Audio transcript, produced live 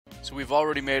So we've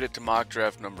already made it to mock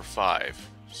draft number 5,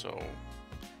 so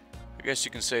I guess you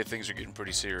can say things are getting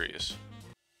pretty serious.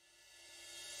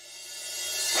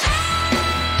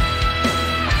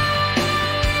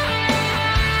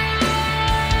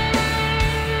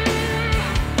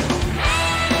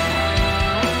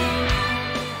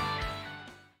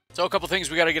 So a couple things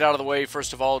we got to get out of the way.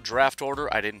 First of all, draft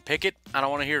order. I didn't pick it. I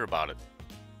don't want to hear about it.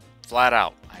 Flat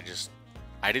out.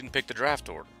 I didn't pick the draft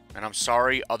order. And I'm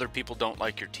sorry other people don't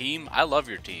like your team. I love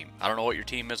your team. I don't know what your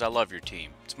team is. I love your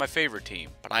team. It's my favorite team.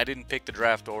 But I didn't pick the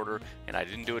draft order, and I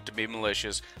didn't do it to be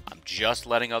malicious. I'm just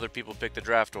letting other people pick the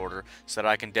draft order so that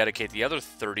I can dedicate the other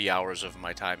 30 hours of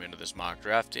my time into this mock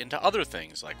draft into other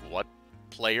things, like what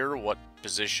player, what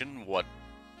position, what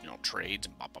trades,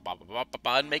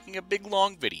 and making a big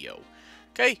long video.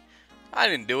 Okay? I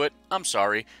didn't do it. I'm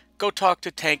sorry. Go talk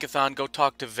to Tankathon, go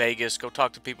talk to Vegas, go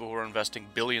talk to people who are investing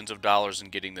billions of dollars in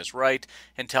getting this right,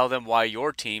 and tell them why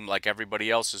your team, like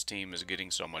everybody else's team, is getting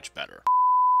so much better.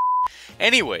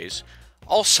 Anyways,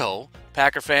 also,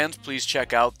 Packer fans, please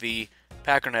check out the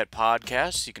Packernet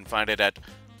podcast. You can find it at,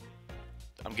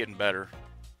 I'm getting better,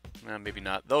 maybe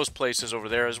not, those places over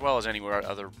there, as well as anywhere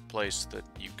other place that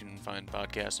you can find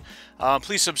podcasts.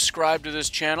 Please subscribe to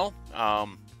this channel.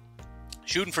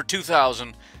 Shooting for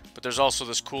 2,000. But there's also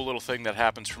this cool little thing that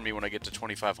happens for me when I get to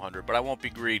 2,500. But I won't be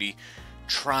greedy,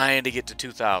 trying to get to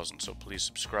 2,000. So please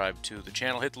subscribe to the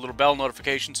channel. Hit the little bell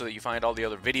notification so that you find all the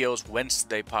other videos once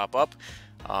they pop up.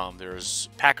 There's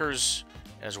Packers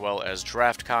as well as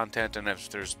draft content. And if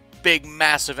there's big,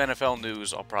 massive NFL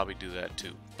news, I'll probably do that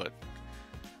too. But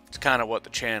it's kind of what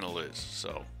the channel is.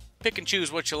 So pick and choose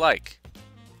what you like.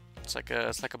 It's like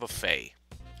a buffet.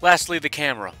 Lastly, the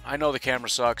camera. I know the camera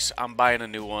sucks. I'm buying a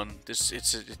new one.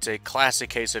 It's a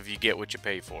classic case of you get what you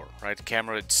pay for, right? The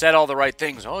camera, it said all the right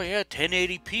things. Oh yeah,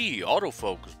 1080p,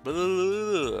 autofocus. Blah,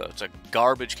 blah, blah. It's a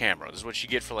garbage camera. This is what you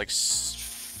get for like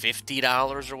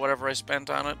 $50 or whatever I spent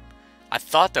on it. I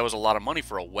thought that was a lot of money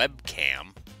for a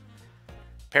webcam.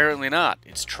 Apparently not.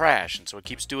 It's trash, and so it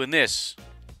keeps doing this.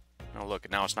 Oh look,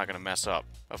 now it's not going to mess up.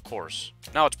 Of course.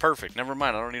 Now it's perfect. Never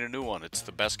mind, I don't need a new one. It's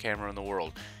the best camera in the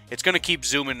world. It's going to keep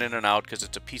zooming in and out because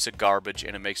it's a piece of garbage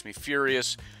and it makes me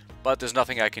furious, but there's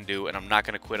nothing I can do, and I'm not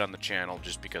going to quit on the channel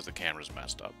just because the camera's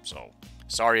messed up. So,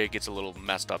 sorry it gets a little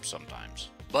messed up sometimes.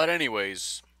 But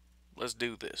anyways, let's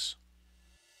do this.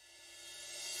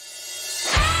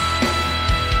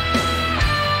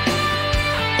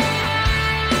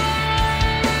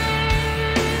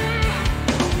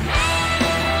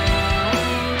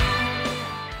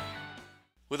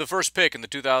 With the first pick in the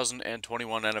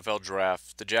 2021 NFL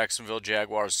Draft, the Jacksonville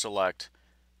Jaguars select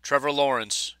Trevor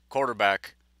Lawrence,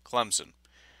 quarterback, Clemson.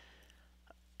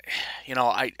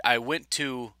 I went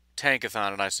to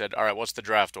Tankathon and I said, all right, what's the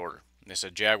draft order? And they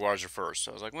said Jaguars are first.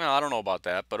 So I was like, well, I don't know about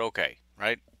that, but okay,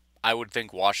 right? I would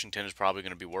think Washington is probably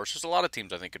going to be worse. There's a lot of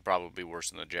teams I think could probably be worse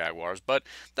than the Jaguars, but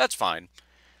that's fine.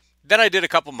 Then I did a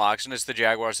couple mocks, and it's the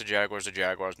Jaguars, and they're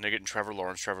getting Trevor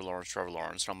Lawrence.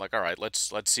 And I'm like, all right,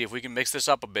 let's see if we can mix this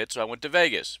up a bit. So I went to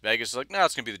Vegas. Vegas is like, no,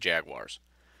 it's going to be the Jaguars.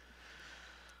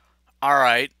 All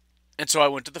right. And so I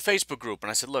went to the Facebook group,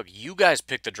 and I said, look, you guys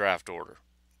pick the draft order.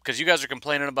 Because you guys are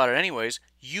complaining about it anyways.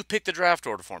 You pick the draft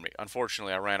order for me.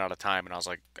 Unfortunately, I ran out of time, and I was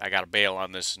like, I got to bail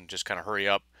on this and just kind of hurry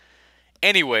up.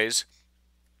 Anyways,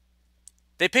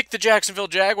 they picked the Jacksonville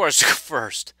Jaguars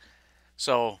first.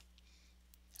 So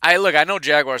I know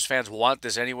Jaguars fans want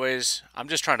this anyways. I'm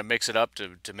just trying to mix it up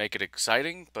to make it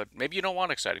exciting, but maybe you don't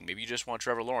want exciting. Maybe you just want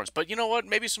Trevor Lawrence. But you know what?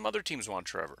 Maybe some other teams want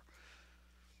Trevor.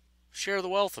 Share the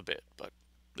wealth a bit, but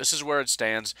this is where it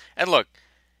stands. And look,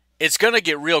 it's going to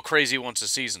get real crazy once the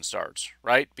season starts,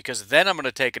 right? Because then I'm going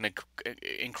to take an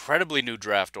incredibly new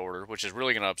draft order, which is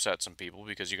really going to upset some people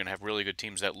because you're going to have really good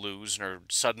teams that lose and are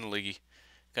suddenly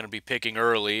going to be picking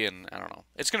early, and I don't know.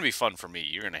 It's going to be fun for me.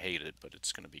 You're going to hate it, but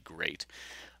it's going to be great.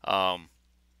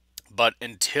 But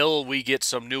until we get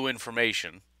some new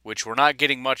information, which we're not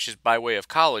getting much by way of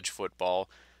college football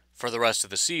for the rest of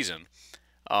the season,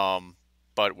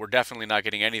 but we're definitely not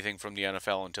getting anything from the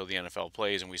NFL until the NFL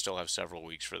plays, and we still have several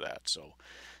weeks for that. So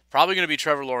probably going to be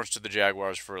Trevor Lawrence to the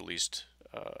Jaguars for at least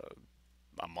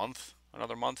a month,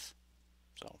 another month.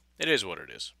 So it is what it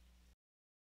is.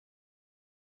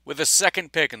 With the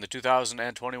second pick in the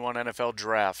 2021 NFL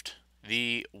Draft,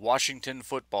 the Washington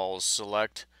Footballs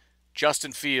select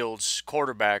Justin Fields,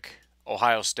 quarterback,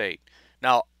 Ohio State.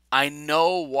 Now, I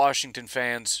know Washington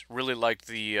fans really liked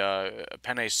the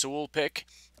Penei Sewell pick.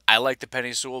 I like the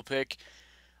Penei Sewell pick.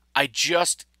 I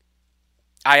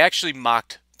actually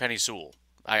mocked Penei Sewell.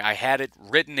 I had it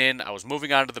written in. I was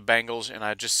moving on to the Bengals, and I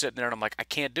was just sitting there, and I'm like, I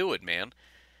can't do it, man.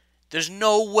 There's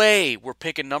no way we're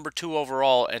picking number 2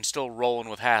 overall and still rolling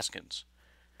with Haskins.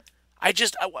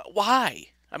 Why?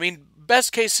 I mean,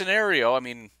 best case scenario, I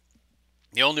mean,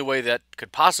 the only way that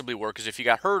could possibly work is if he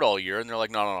got hurt all year and they're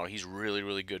like, no, no, no, he's really,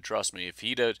 really good. Trust me. If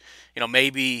he did,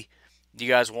 maybe you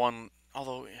guys won,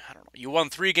 although, I don't know, you won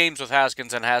 3 games with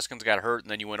Haskins and Haskins got hurt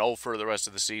and then you went 0 for the rest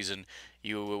of the season.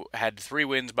 You had 3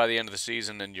 wins by the end of the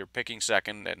season and you're picking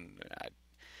second. And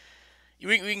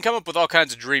we can come up with all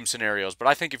kinds of dream scenarios, but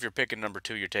I think if you're picking number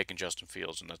 2, you're taking Justin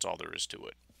Fields, and that's all there is to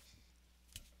it.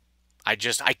 I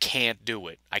can't do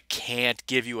it. I can't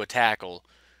give you a tackle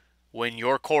when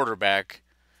your quarterback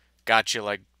got you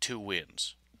like 2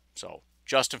 wins. So,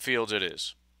 Justin Fields it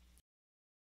is.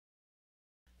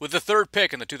 With the 3rd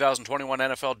pick in the 2021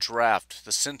 NFL Draft,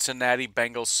 the Cincinnati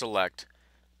Bengals select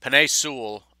Penei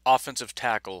Sewell, offensive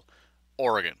tackle,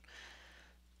 Oregon.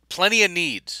 Plenty of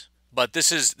needs, but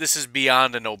this is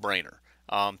beyond a no-brainer.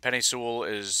 Penei Sewell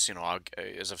is,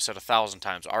 as I've said 1,000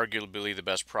 times, arguably the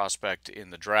best prospect in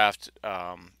the draft.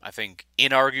 I think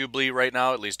inarguably right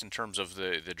now, at least in terms of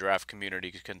the draft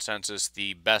community consensus,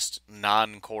 the best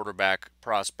non-quarterback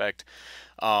prospect.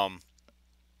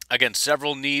 Again,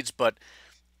 several needs, but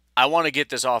I want to get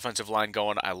this offensive line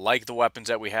going. I like the weapons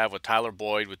that we have with Tyler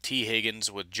Boyd, with T.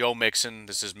 Higgins, with Joe Mixon.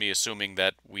 This is me assuming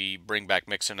that we bring back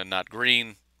Mixon and not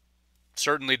Green.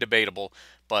 Certainly debatable,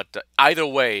 but either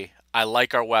way, I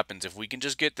like our weapons. If we can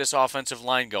just get this offensive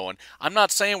line going, I'm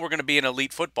not saying we're going to be an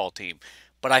elite football team,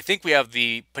 but I think we have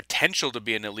the potential to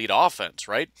be an elite offense,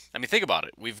 right? I mean, think about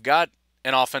it. We've got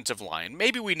an offensive line.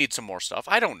 Maybe we need some more stuff.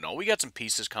 I don't know. We got some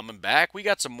pieces coming back. We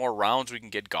got some more rounds. We can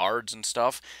get guards and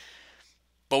stuff.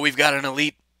 But we've got an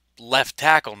elite left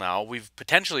tackle now. We've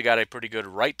potentially got a pretty good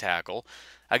right tackle.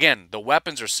 Again, the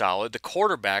weapons are solid. The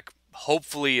quarterback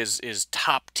hopefully is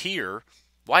top tier.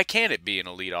 Why can't it be an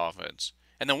elite offense?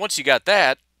 And then once you got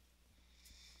that,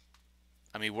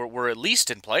 I mean, we're at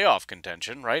least in playoff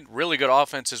contention, right? Really good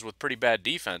offenses with pretty bad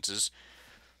defenses.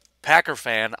 Packer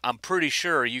fan, I'm pretty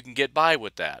sure you can get by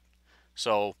with that.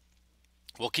 So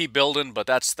we'll keep building, but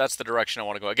that's the direction I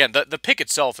want to go. Again, the pick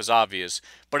itself is obvious,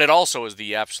 but it also is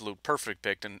the absolute perfect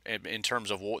pick in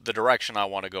terms of the direction I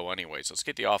want to go anyways. Let's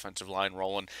get the offensive line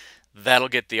rolling. That'll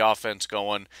get the offense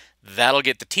going. That'll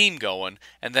get the team going.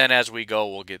 And then as we go,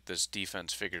 we'll get this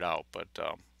defense figured out. But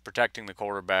protecting the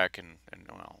quarterback, and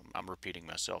well, I'm repeating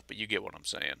myself, but you get what I'm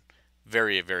saying.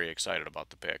 Very, very excited about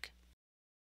the pick.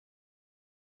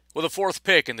 With the 4th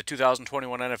pick in the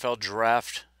 2021 NFL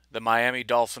Draft, the Miami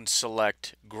Dolphins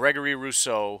select Gregory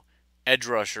Rousseau, edge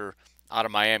rusher, out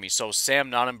of Miami. So Sam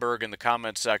Nonnenberg in the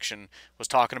comments section was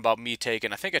talking about me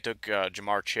taking, I think I took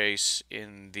Jamar Chase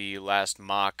in the last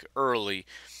mock early,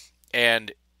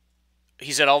 and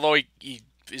he said although he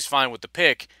is fine with the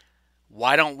pick,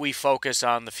 why don't we focus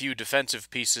on the few defensive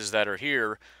pieces that are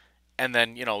here and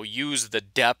then, use the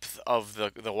depth of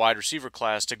the wide receiver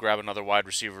class to grab another wide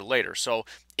receiver later. So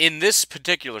in this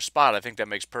particular spot, I think that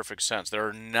makes perfect sense. There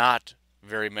are not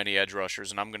very many edge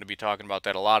rushers, and I'm going to be talking about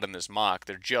that a lot in this mock.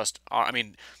 They're just,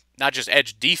 not just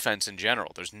edge defense in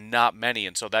general. There's not many,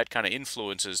 and so that kind of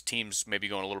influences teams maybe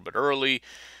going a little bit early,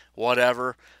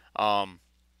 whatever.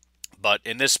 But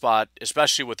in this spot,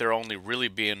 especially with there only really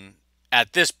being,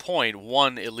 at this point,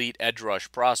 one elite edge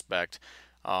rush prospect,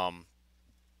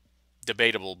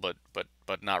 debatable, but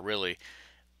not really.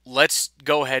 Let's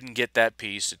go ahead and get that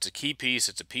piece. It's a key piece.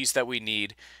 It's a piece that we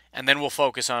need, and then we'll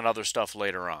focus on other stuff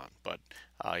later on. But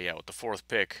with the 4th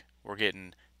pick, we're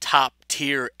getting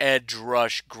top-tier edge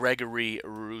rush Gregory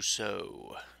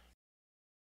Rousseau.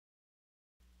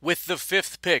 With the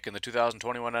 5th pick in the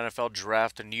 2021 NFL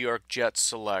Draft, the New York Jets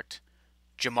select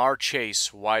Jamar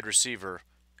Chase, wide receiver,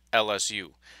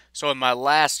 LSU. So in my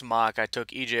last mock, I took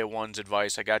EJ1's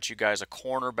advice. I got you guys a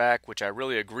cornerback, which I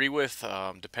really agree with.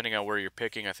 Depending on where you're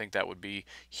picking, I think that would be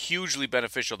hugely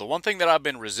beneficial. The one thing that I've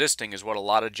been resisting is what a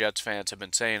lot of Jets fans have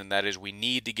been saying, and that is we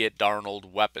need to get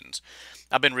Darnold weapons.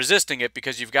 I've been resisting it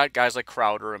because you've got guys like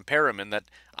Crowder and Perriman that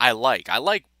I like. I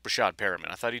like Rashad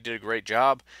Perriman. I thought he did a great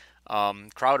job.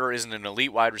 Crowder isn't an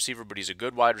elite wide receiver, but he's a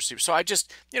good wide receiver. So I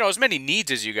just, as many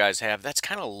needs as you guys have, that's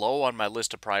kind of low on my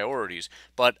list of priorities.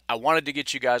 But I wanted to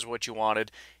get you guys what you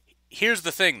wanted. Here's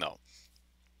the thing, though.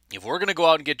 If we're going to go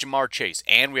out and get Jamar Chase,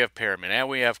 and we have Perriman, and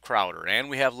we have Crowder, and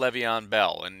we have Le'Veon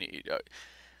Bell, and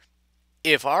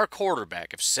if our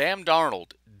quarterback, if Sam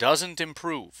Darnold doesn't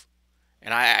improve,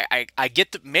 and I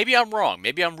get maybe I'm wrong.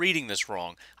 Maybe I'm reading this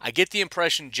wrong. I get the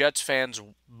impression Jets fans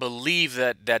believe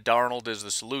that Darnold is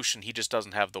the solution. He just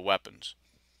doesn't have the weapons.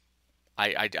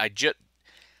 I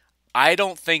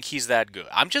don't think he's that good.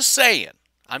 I'm just saying.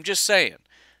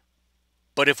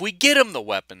 But if we get him the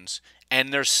weapons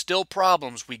and there's still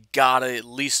problems, we got to at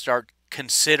least start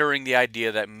considering the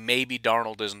idea that maybe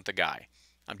Darnold isn't the guy.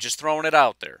 I'm just throwing it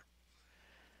out there.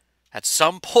 At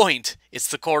some point, it's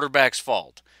the quarterback's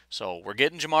fault. So we're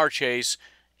getting Jamar Chase,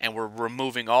 and we're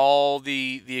removing all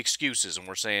the excuses, and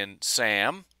we're saying,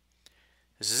 Sam,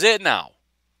 this is it now.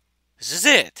 This is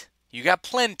it. You got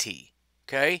plenty,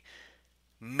 okay?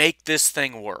 Make this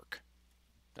thing work.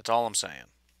 That's all I'm saying.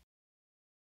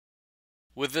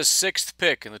 With the 6th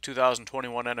pick in the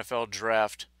 2021 NFL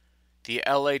Draft, the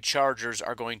LA Chargers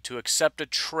are going to accept a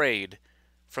trade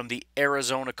from the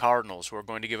Arizona Cardinals, who are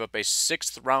going to give up a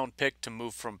 6th-round pick to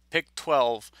move from pick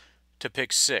 12 to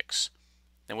pick 6.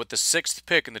 And with the 6th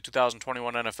pick in the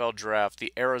 2021 NFL Draft,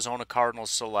 the Arizona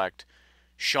Cardinals select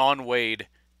Shaun Wade,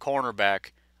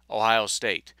 cornerback, Ohio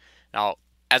State. Now,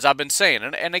 as I've been saying,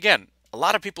 and again, a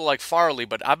lot of people like Farley,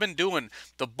 but I've been doing,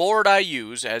 the board I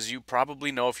use, as you probably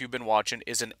know if you've been watching,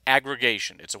 is an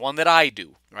aggregation. It's one that I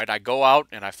do, right? I go out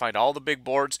and I find all the big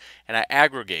boards and I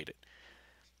aggregate it.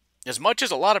 As much as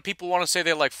a lot of people want to say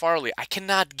they like Farley, I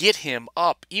cannot get him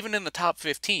up, even in the top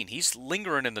 15. He's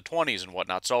lingering in the 20s and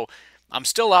whatnot. So I'm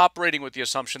still operating with the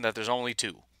assumption that there's only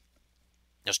 2.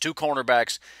 There's 2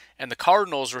 cornerbacks, and the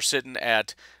Cardinals are sitting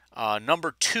at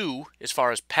number 2 as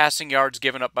far as passing yards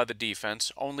given up by the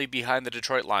defense, only behind the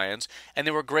Detroit Lions, and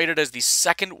they were graded as the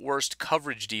 2nd worst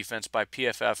coverage defense by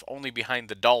PFF, only behind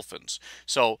the Dolphins.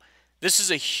 So this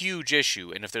is a huge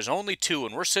issue, and if there's only 2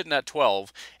 and we're sitting at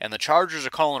 12 and the Chargers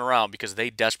are calling around because they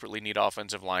desperately need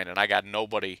offensive line, and I got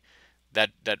nobody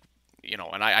that you know,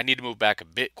 and I need to move back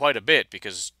quite a bit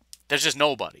because there's just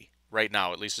nobody right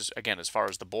now, at least as far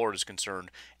as the board is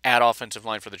concerned, at offensive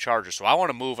line for the Chargers. So I want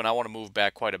to move, and I want to move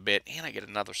back quite a bit, and I get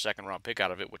another 2nd-round pick out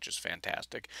of it, which is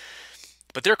fantastic.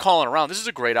 But they're calling around. This is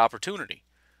a great opportunity,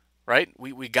 right?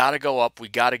 We got to go up. We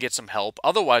got to get some help.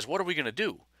 Otherwise, what are we going to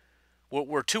do?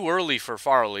 We're too early for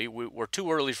Farley. We're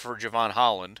too early for Javon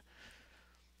Holland.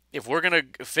 If we're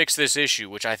going to fix this issue,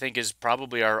 which I think is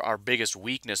probably our biggest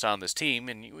weakness on this team,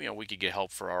 and you know we could get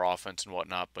help for our offense and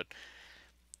whatnot, but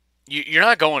you're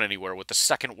not going anywhere with the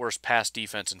 2nd worst pass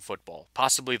defense in football,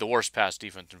 possibly the worst pass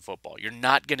defense in football. You're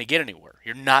not going to get anywhere.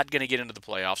 You're not going to get into the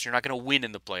playoffs. You're not going to win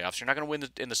in the playoffs. You're not going to win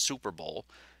in the Super Bowl.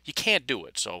 You can't do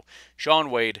it. So Shaun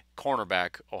Wade,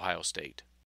 cornerback, Ohio State.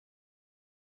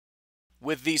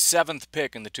 With the 7th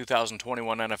pick in the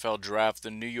 2021 NFL Draft,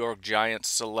 the New York Giants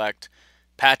select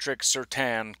Patrick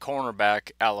Surtain,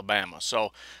 cornerback, Alabama.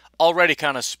 So already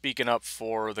kind of speaking up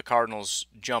for the Cardinals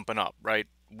jumping up, right?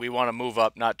 We want to move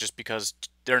up not just because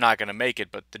they're not going to make it,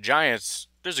 but the Giants,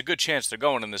 there's a good chance they're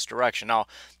going in this direction. Now,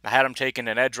 I had them taking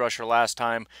an edge rusher last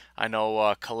time. I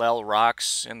know Khalil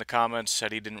Rocks in the comments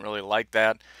said he didn't really like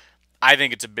that. I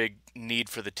think it's a big need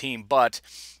for the team, but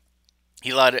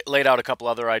he laid out a couple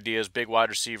other ideas, big wide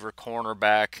receiver,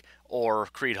 cornerback, or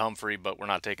Creed Humphrey, but we're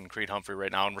not taking Creed Humphrey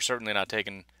right now, and we're certainly not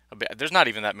taking there's not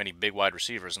even that many big wide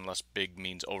receivers unless big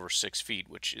means over 6 feet,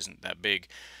 which isn't that big.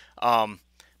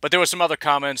 But there were some other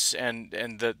comments, and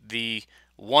the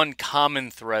one common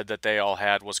thread that they all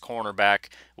had was cornerback,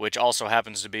 which also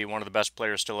happens to be one of the best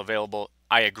players still available.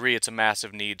 I agree it's a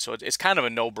massive need, so it's kind of a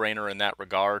no-brainer in that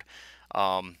regard.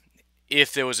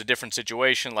 If there was a different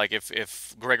situation, like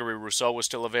if Gregory Rousseau was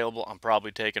still available, I'm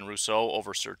probably taking Rousseau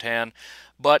over Surtain.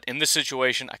 But in this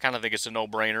situation, I kind of think it's a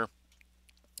no-brainer.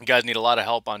 You guys need a lot of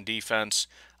help on defense.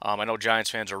 I know Giants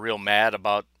fans are real mad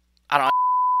about...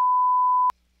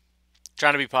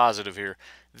 Trying to be positive here.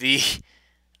 The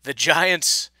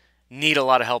Giants need a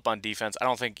lot of help on defense. I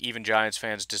don't think even Giants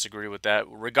fans disagree with that.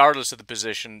 Regardless of the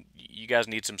position, you guys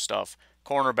need some stuff.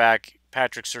 Cornerback,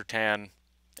 Patrick Surtain.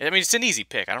 I mean, it's an easy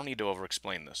pick. I don't need to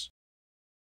over-explain this.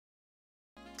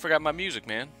 Forgot my music,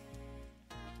 man.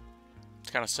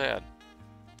 It's kind of sad.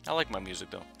 I like my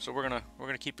music though, so we're gonna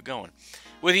keep it going.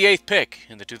 With the 8th pick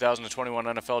in the 2021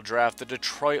 NFL Draft, the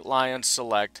Detroit Lions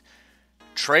select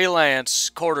Trey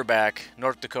Lance, quarterback,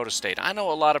 North Dakota State. I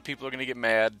know a lot of people are gonna get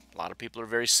mad. A lot of people are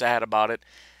very sad about it.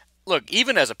 Look,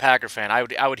 even as a Packer fan,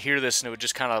 I would hear this and it would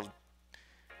just kind of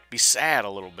be sad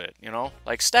a little bit, you know?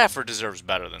 Like, Stafford deserves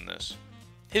better than this.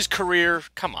 His career,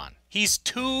 come on. He's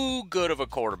too good of a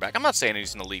quarterback. I'm not saying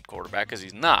he's an elite quarterback, because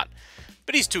he's not.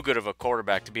 But he's too good of a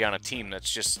quarterback to be on a team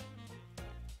that's just...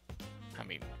 I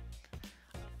mean,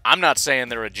 I'm not saying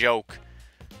they're a joke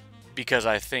because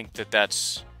I think that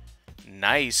that's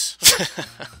nice.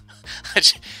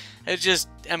 It's just,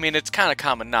 I mean, it's kind of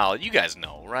common knowledge. You guys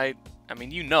know, right? I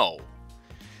mean, you know.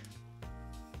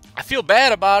 I feel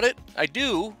bad about it. I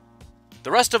do.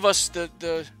 The rest of us,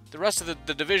 the rest of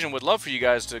the division would love for you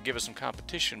guys to give us some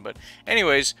competition. But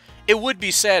anyways, it would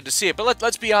be sad to see it. But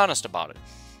let's be honest about it.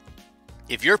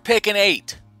 If you're picking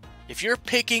 8, If you're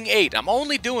picking 8, I'm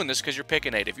only doing this because you're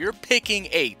picking 8. If you're picking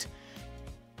 8,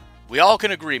 we all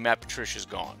can agree Matt Patricia's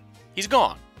gone. He's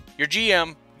gone. Your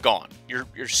GM, gone.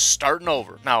 You're starting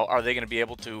over. Now, are they going to be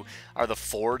able to, are the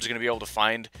Fords going to be able to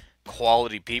find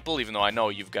quality people? Even though I know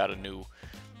you've got a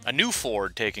new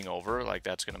Ford taking over, like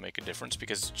that's going to make a difference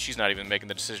because she's not even making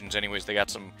the decisions anyways. They got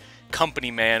some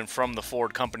company man from the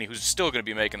Ford company who's still going to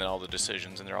be making all the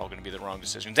decisions, and they're all going to be the wrong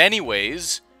decisions.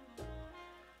 Anyways,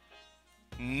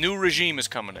 new regime is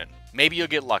coming in. Maybe you'll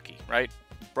get lucky, right?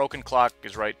 Broken clock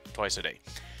is right twice a day.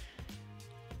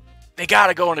 They got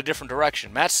to go in a different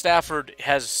direction. Matt Stafford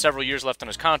has several years left on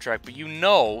his contract, but you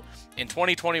know in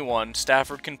 2021,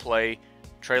 Stafford can play,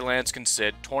 Trey Lance can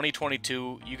sit.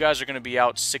 2022, you guys are going to be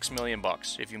out $6 million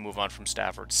if you move on from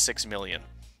Stafford. $6 million.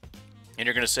 And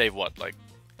you're going to save what, like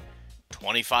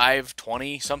 25,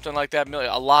 20, something like that?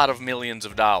 A lot of millions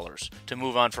of dollars to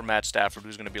move on from Matt Stafford,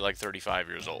 who's going to be like 35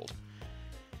 years old.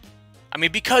 I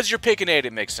mean, because you're picking 8,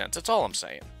 it makes sense. That's all I'm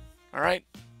saying. All right?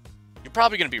 You're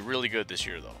probably going to be really good this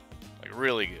year, though. Like,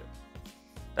 really good.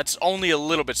 That's only a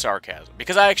little bit sarcasm,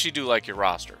 because I actually do like your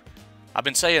roster. I've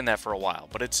been saying that for a while,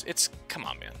 but it's come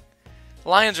on, man.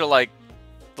 Lions are like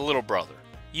the little brother.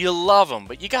 You love them,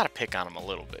 but you got to pick on them a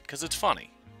little bit, because it's funny.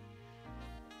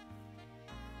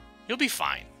 You'll be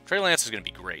fine. Trey Lance is going to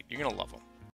be great. You're going to love him.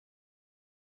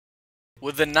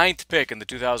 With the 9th pick in the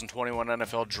 2021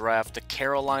 NFL Draft, the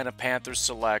Carolina Panthers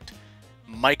select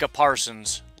Micah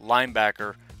Parsons,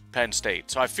 linebacker, Penn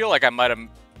State. So I feel like I might have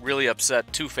really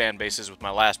upset 2 fan bases with my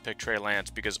last pick, Trey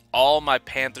Lance, because all my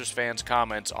Panthers fans'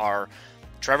 comments are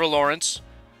Trevor Lawrence,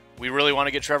 we really want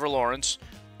to get Trevor Lawrence,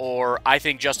 or I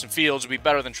think Justin Fields would be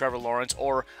better than Trevor Lawrence,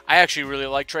 or I actually really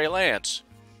like Trey Lance.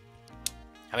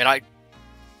 I mean,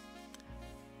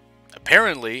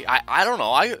 apparently, I don't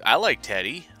know. I like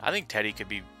Teddy. I think Teddy could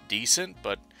be decent,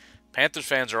 but Panthers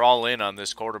fans are all in on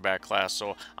this quarterback class,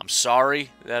 so I'm sorry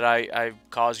that I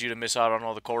caused you to miss out on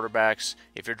all the quarterbacks.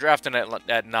 If you're drafting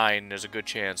at 9, there's a good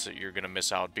chance that you're going to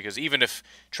miss out, because even if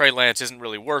Trey Lance isn't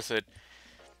really worth it,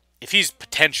 if he's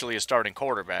potentially a starting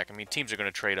quarterback, I mean, teams are going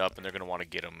to trade up and they're going to want to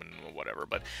get him and whatever.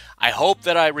 But I hope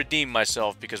that I redeem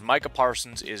myself, because Micah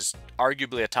Parsons is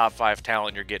arguably a top 5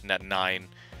 talent you're getting at 9.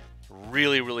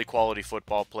 Really, really quality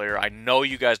football player. I know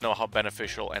you guys know how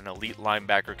beneficial an elite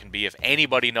linebacker can be. If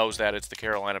anybody knows that, it's the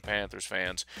Carolina Panthers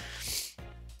fans.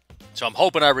 So I'm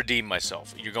hoping I redeem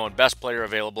myself. You're going best player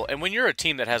available. And when you're a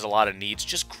team that has a lot of needs,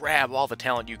 just grab all the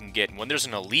talent you can get. And when there's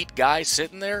an elite guy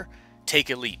sitting there, take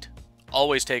elite.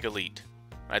 Always take elite.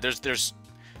 Right? There's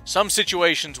some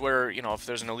situations where, you know, if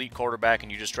there's an elite quarterback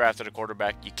and you just drafted a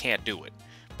quarterback, you can't do it.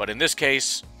 But in this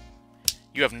case,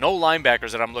 you have no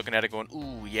linebackers that I'm looking at it going,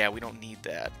 ooh, yeah, we don't need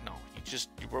that. No,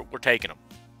 we're taking them.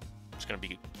 It's gonna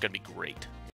be great.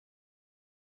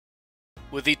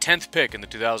 With the 10th pick in the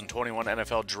 2021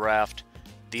 NFL Draft,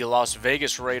 the Las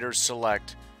Vegas Raiders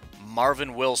select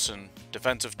Marvin Wilson,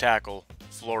 defensive tackle,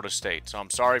 Florida State. So I'm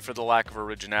sorry for the lack of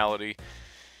originality.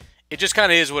 It just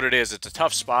kind of is what it is. It's a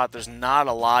tough spot. There's not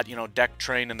a lot. You know, Deck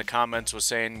Train in the comments was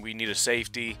saying we need a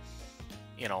safety.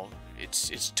 You know,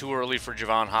 it's too early for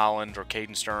Javon Holland or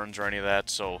Caden Stearns or any of that.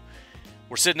 So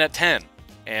we're sitting at 10.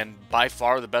 And by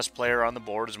far the best player on the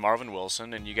board is Marvin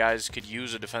Wilson. And you guys could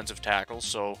use a defensive tackle.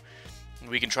 So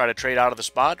we can try to trade out of the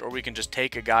spot, or we can just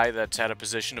take a guy that's at a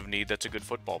position of need that's a good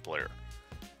football player.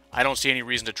 I don't see any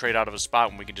reason to trade out of a spot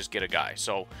when we can just get a guy.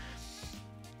 So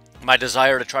my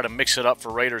desire to try to mix it up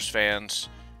for Raiders fans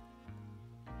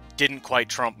didn't quite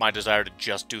trump my desire to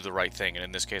just do the right thing. And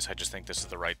in this case, I just think this is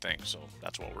the right thing. So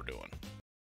that's what we're doing.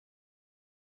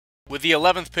 With the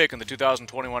 11th pick in the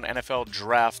 2021 NFL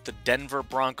Draft, the Denver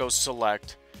Broncos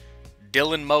select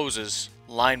Dylan Moses,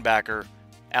 linebacker,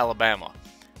 Alabama.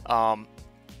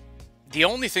 The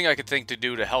only thing I could think to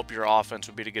do to help your offense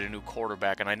would be to get a new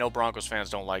quarterback, and I know Broncos fans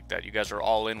don't like that. You guys are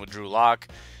all in with Drew Lock,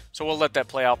 so we'll let that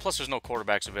play out. Plus, there's no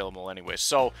quarterbacks available anyway.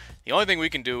 So the only thing we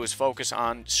can do is focus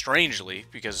on, strangely,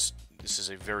 because this is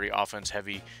a very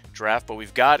offense-heavy draft, but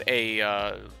we've got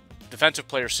a defensive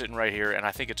player sitting right here, and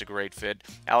I think it's a great fit.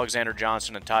 Alexander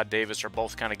Johnson and Todd Davis are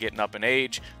both kind of getting up in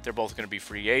age. They're both going to be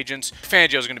free agents.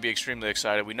 Fangio is going to be extremely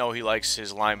excited. We know he likes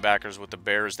his linebackers with the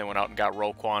Bears. They went out and got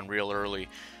Roquan real early.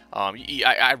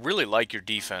 I really like your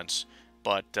defense,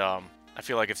 but I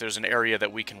feel like if there's an area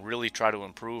that we can really try to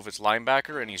improve, it's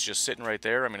linebacker, and he's just sitting right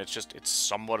there. I mean, it's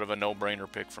somewhat of a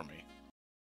no-brainer pick for me.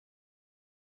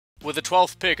 With the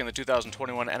 12th pick in the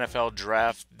 2021 NFL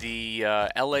Draft, the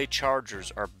LA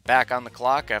Chargers are back on the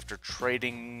clock after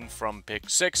trading from pick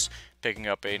 6, picking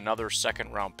up another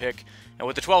second-round pick. And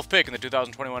with the 12th pick in the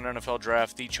 2021 NFL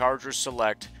Draft, the Chargers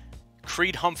select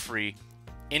Creed Humphrey,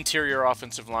 interior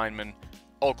offensive lineman,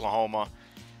 Oklahoma.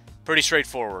 pretty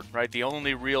straightforward, right? The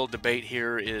only real debate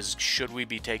here is, should we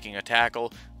be taking a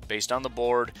tackle based on the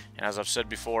board? And as I've said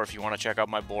before, if you want to check out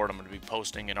my board, I'm going to be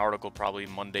posting an article probably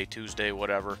Monday, Tuesday,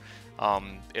 whatever.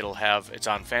 It's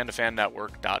on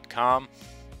fantoFanNetwork.com.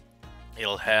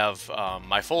 It'll have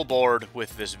my full board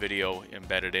with this video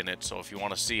embedded in it. So if you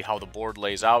want to see how the board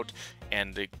lays out,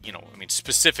 and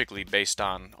specifically based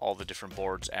on all the different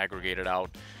boards aggregated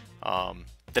out,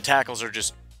 the tackles are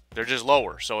they're just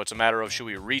lower. So it's a matter of, should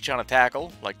we reach on a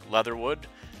tackle like Leatherwood,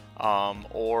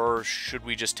 or should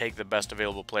we just take the best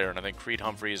available player? And I think Creed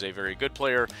Humphrey is a very good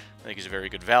player. I think he's a very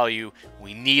good value.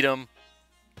 We need him.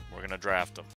 We're going to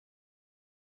draft him.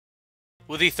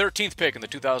 With the 13th pick in the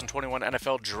 2021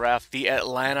 NFL Draft, the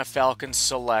Atlanta Falcons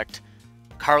select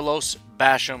Carlos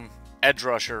Basham, edge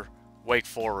rusher, Wake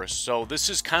Forest. So this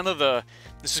is kind of what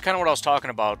I was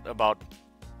talking about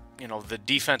the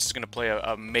defense is going to play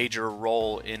a major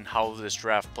role in how this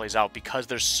draft plays out, because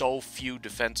there's so few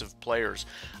defensive players.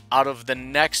 Out of the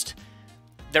next,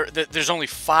 there's only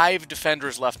 5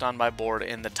 defenders left on my board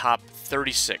in the top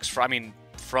 36.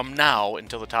 From now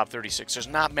until the top 36, there's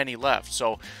not many left.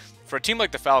 So for a team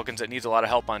like the Falcons that needs a lot of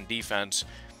help on defense,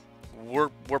 we're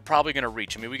probably going to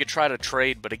reach. We could try to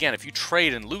trade, but again, if you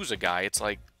trade and lose a guy, it's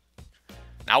like,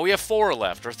 now we have 4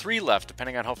 left or 3 left,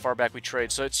 depending on how far back we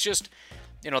trade. So it's just,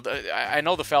 I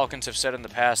know the Falcons have said in the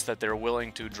past that they're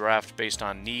willing to draft based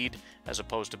on need as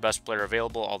opposed to best player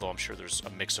available, although I'm sure there's a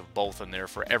mix of both in there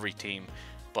for every team.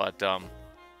 But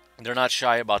they're not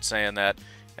shy about saying that.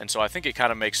 And so I think it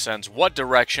kind of makes sense. What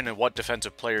direction and what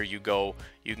defensive player you go,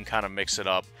 you can kind of mix it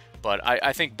up. But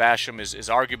I think Basham is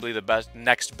arguably the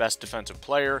next best defensive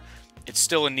player. It's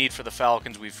still a need for the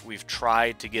Falcons. We've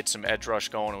tried to get some edge rush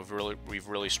going, and we've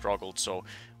really struggled. So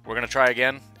we're going to try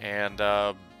again, and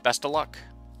best of luck.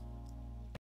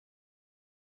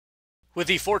 With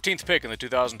the 14th pick in the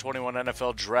 2021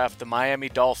 NFL Draft, the Miami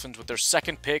Dolphins, with their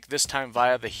second pick, this time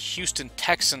via the Houston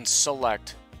Texans,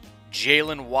 select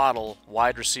Jalen Waddle,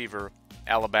 wide receiver,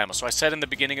 Alabama. So I said in the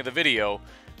beginning of the video,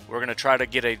 we're going to try to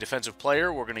get a defensive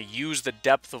player. We're going to use the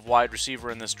depth of wide receiver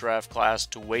in this draft class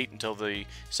to wait until the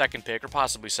second pick, or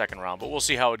possibly second round, but we'll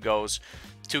see how it goes,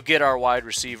 to get our wide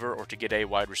receiver, or to get a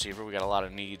wide receiver. We got a lot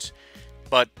of needs.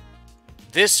 But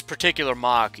this particular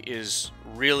mock is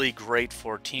really great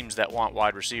for teams that want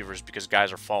wide receivers, because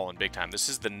guys are falling big time. This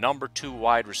is the number 2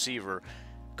 wide receiver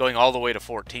going all the way to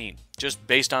 14, just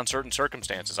based on certain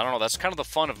circumstances. I don't know, that's kind of the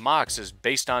fun of mocks, is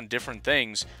based on different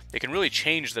things. They can really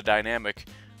change the dynamic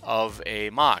of a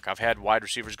mock. I've had wide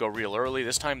receivers go real early.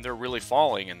 This time they're really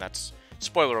falling, and that's,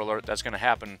 spoiler alert, that's going to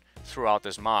happen throughout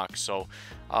this mock. So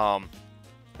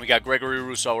we got Gregory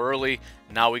Rousseau early.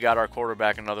 Now we got our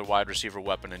quarterback, another wide receiver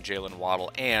weapon in Jalen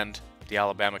Waddle, and the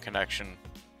Alabama connection.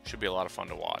 Should be a lot of fun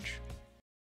to watch.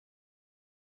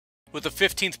 With the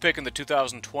 15th pick in the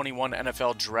 2021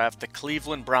 NFL Draft, the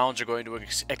Cleveland Browns are going to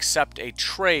accept a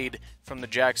trade from the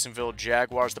Jacksonville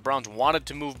Jaguars. The Browns wanted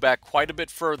to move back quite a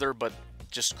bit further, but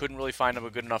just couldn't really find a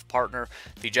good enough partner.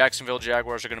 The Jacksonville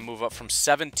Jaguars are going to move up from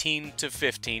 17 to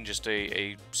 15, just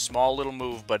a small little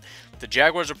move, but the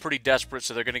Jaguars are pretty desperate,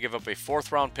 so they're going to give up a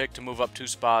 4th-round pick to move up 2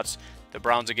 spots. The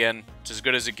Browns, again, it's as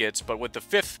good as it gets, but with the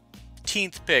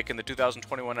 15th pick in the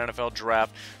 2021 NFL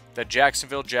Draft, the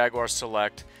Jacksonville Jaguars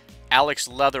select Alex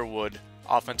Leatherwood,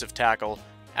 offensive tackle,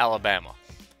 Alabama.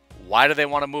 Why do they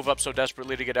want to move up so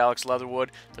desperately to get Alex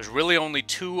Leatherwood? There's really only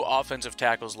 2 offensive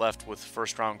tackles left with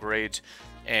first-round grades,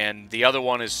 and the other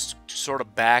one is sort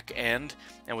of back end.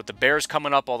 And with the Bears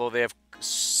coming up, although they have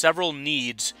several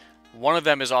needs, one of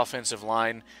them is offensive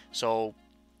line. So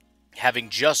having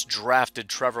just drafted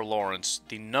Trevor Lawrence,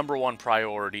 the number 1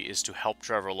 priority is to help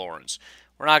Trevor Lawrence.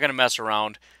 We're not going to mess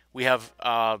around. We have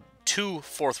 2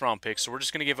 4th-round picks, so we're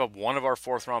just going to give up one of our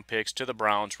 4th-round picks to the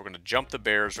Browns. We're going to jump the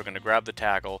Bears. We're going to grab the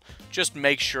tackle. Just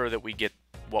make sure that we get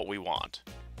what we want.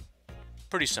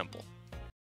 Pretty simple.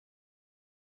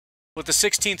 With the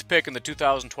 16th pick in the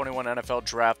 2021 NFL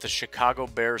Draft, the Chicago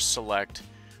Bears select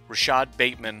Rashad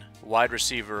Bateman, wide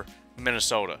receiver,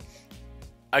 Minnesota.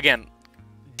 Again,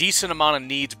 decent amount of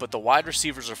needs, but the wide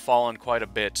receivers are falling quite a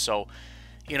bit. So,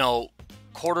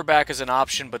 quarterback is an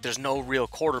option, but there's no real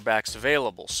quarterbacks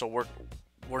available. So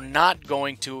we're not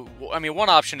going to. One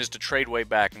option is to trade way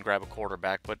back and grab a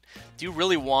quarterback, but do you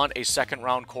really want a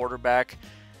 2nd-round quarterback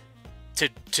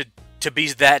to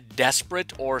be that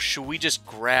desperate, or should we just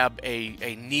grab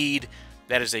a need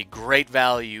that is a great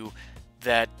value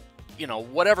that,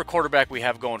 whatever quarterback we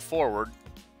have going forward,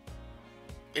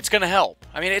 it's going to help.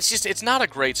 I mean, it's not a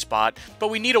great spot, but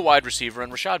we need a wide receiver,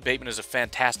 and Rashad Bateman is a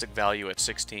fantastic value at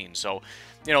 16. So,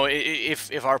 you know,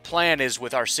 if our plan is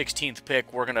with our 16th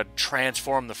pick, we're going to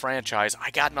transform the franchise,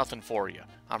 I got nothing for you.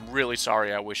 I'm really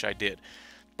sorry. I wish I did.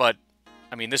 But,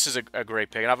 I mean, this is a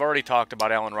great pick. And I've already talked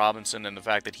about Allen Robinson and the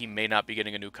fact that he may not be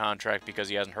getting a new contract because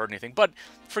he hasn't heard anything. But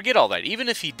forget all that. Even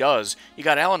if he does, you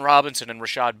got Allen Robinson and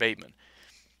Rashad Bateman.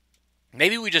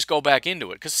 Maybe we just go back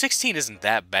into it, because 16 isn't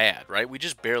that bad, right? We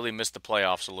just barely missed the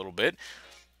playoffs a little bit.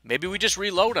 Maybe we just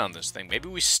reload on this thing. Maybe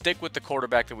we stick with the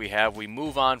quarterback that we have. We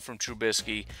move on from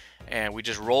Trubisky, and we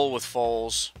just roll with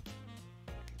Foles.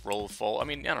 Roll with Foles. I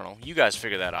mean, I don't know. You guys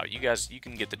figure that out. You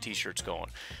can get the T-shirts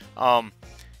going.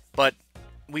 But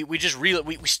we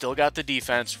still got the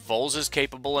defense. Foles is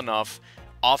capable enough.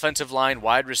 Offensive line,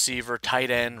 wide receiver,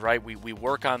 tight end, right? We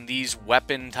work on these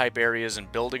weapon-type areas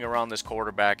and building around this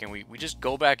quarterback, and we just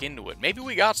go back into it. Maybe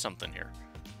we got something here.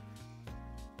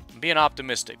 I'm being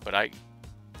optimistic, but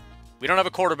we don't have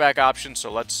a quarterback option,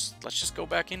 so let's just go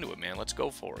back into it, man. Let's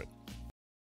go for it.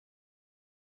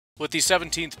 With the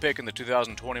 17th pick in the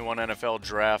 2021 NFL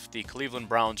Draft, the Cleveland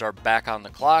Browns are back on the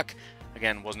clock.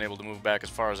 Again, wasn't able to move back as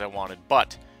far as I wanted,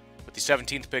 but with the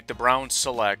 17th pick, the Browns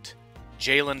select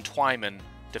Jalen Twyman,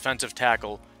 defensive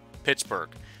tackle, Pittsburgh.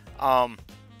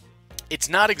 It's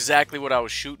not exactly what I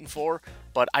was shooting for,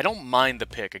 but I don't mind the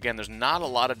pick. Again, there's not a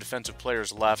lot of defensive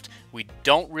players left. We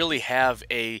don't really have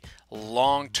a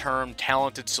long-term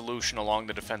talented solution along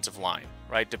the defensive line,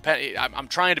 right? I'm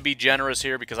trying to be generous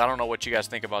here because I don't know what you guys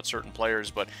think about certain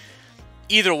players, but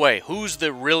either way, who's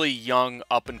the really young,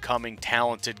 up-and-coming,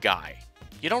 talented guy?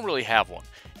 You don't really have one.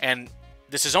 And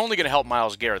this is only going to help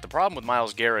Myles Garrett. The problem with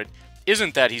Myles Garrett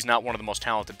isn't that he's not one of the most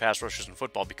talented pass rushers in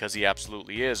football, because he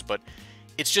absolutely is, but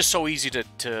it's just so easy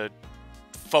to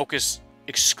focus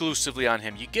exclusively on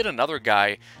him. You get another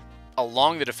guy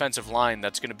along the defensive line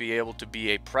that's going to be able to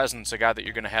be a presence, a guy that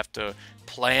you're going to have to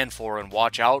plan for and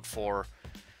watch out for.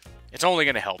 It's only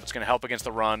going to help. It's going to help against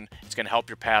the run. It's going to help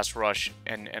your pass rush.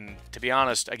 And to be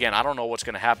honest, again, I don't know what's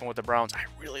going to happen with the Browns. I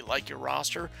really like your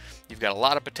roster. You've got a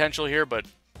lot of potential here, but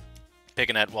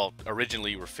picking at, well,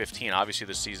 originally you were 15. Obviously,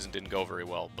 this season didn't go very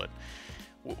well, but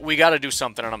we got to do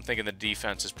something, and I'm thinking the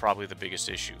defense is probably the biggest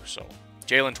issue. So,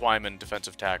 Jalen Twyman,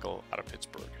 defensive tackle out of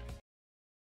Pittsburgh.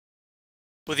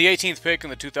 With the 18th pick in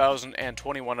the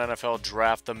 2021 NFL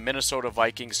Draft, the Minnesota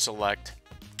Vikings select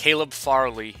Caleb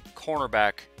Farley,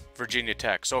 cornerback, Virginia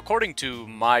Tech. So according to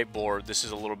my board, this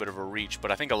is a little bit of a reach,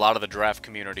 but I think a lot of the draft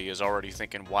community is already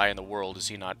thinking, why in the world is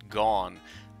he not gone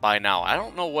by now? I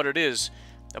don't know what it is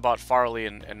about Farley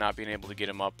and not being able to get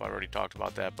him up. I already talked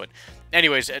about that. But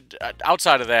anyways,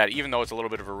 outside of that, even though it's a little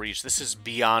bit of a reach, this is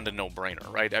beyond a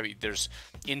no-brainer, right? I mean, there's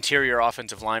interior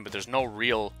offensive line, but there's no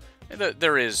real...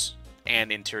 There is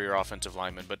an interior offensive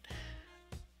lineman, but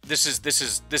this is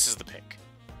the pick.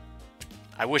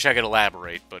 I wish I could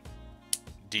elaborate, but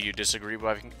do you disagree,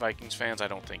 Vikings fans? I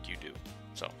don't think you do.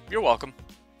 So, you're welcome.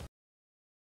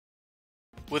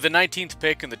 With the 19th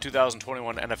pick in the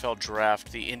 2021 NFL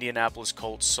Draft, the Indianapolis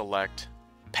Colts select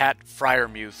Pat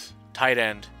Freiermuth, tight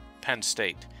end, Penn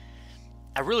State.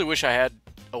 I really wish I had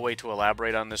a way to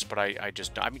elaborate on this, but I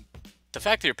mean, the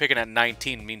fact that you're picking at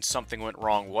 19 means something went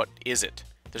wrong. What is it?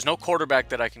 There's no quarterback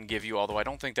that I can give you, although I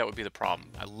don't think that would be the problem.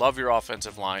 I love your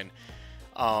offensive line.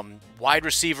 Wide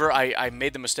receiver, I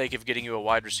made the mistake of getting you a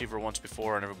wide receiver once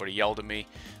before, and everybody yelled at me,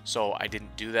 so I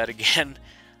didn't do that again.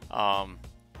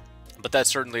 But that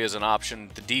certainly is an option.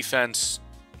 The defense,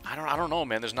 I don't know,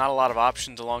 man. There's not a lot of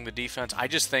options along the defense. I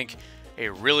just think a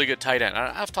really good tight end.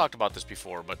 I've talked about this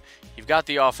before, but you've got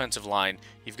the offensive line.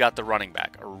 You've got the running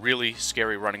back, a really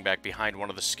scary running back behind one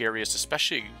of the scariest,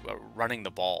 especially running the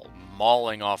ball,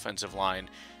 mauling offensive line,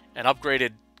 an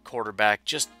upgraded quarterback.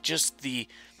 Just the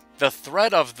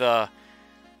threat of the...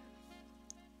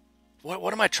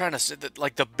 What am I trying to say?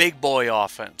 Like the big boy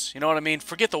offense. You know what I mean?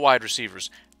 Forget the wide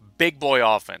receivers. Big boy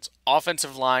offense.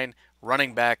 Offensive line,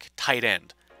 running back, tight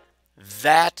end.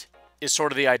 That is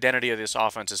sort of the identity of this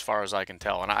offense as far as I can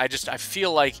tell. And I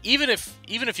feel like even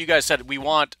if you guys said we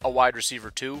want a wide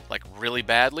receiver too, like really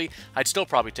badly, I'd still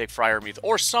probably take Freiermuth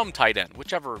or some tight end,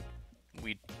 whichever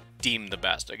we deem the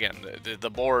best. Again, the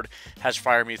board has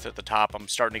Freiermuth at the top. I'm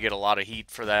starting to get a lot of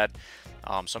heat for that.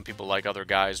 Some people like other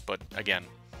guys, but again,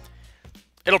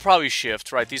 it'll probably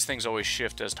shift, right? These things always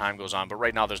shift as time goes on, but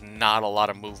right now there's not a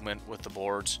lot of movement with the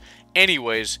boards.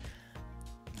 Anyways,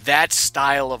 that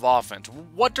style of offense,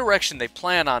 what direction they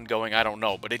plan on going, I don't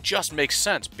know, but it just makes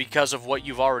sense because of what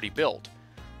you've already built.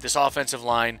 This offensive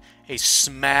line, a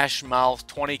smash mouth,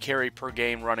 20 carry per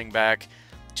game running back,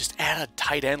 just add a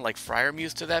tight end like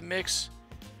Freiermuth to that mix.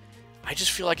 I just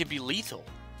feel like it'd be lethal.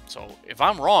 So if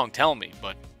I'm wrong, tell me,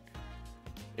 but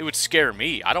it would scare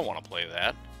me. I don't want to play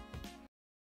that.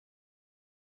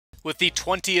 With the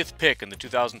 20th pick in the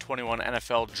 2021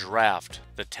 NFL Draft,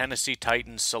 the Tennessee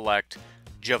Titans select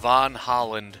Javon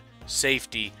Holland,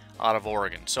 safety out of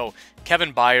Oregon. So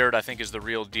Kevin Byard, I think, is the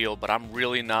real deal, but I'm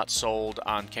really not sold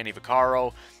on Kenny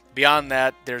Vaccaro. Beyond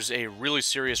that, there's a really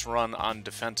serious run on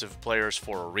defensive players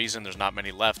for a reason. There's not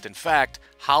many left. In fact,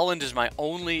 Holland is my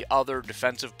only other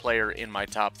defensive player in my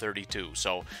top 32.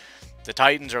 So the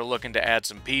Titans are looking to add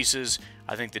some pieces.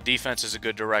 I think the defense is a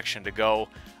good direction to go.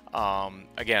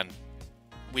 Again,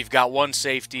 we've got one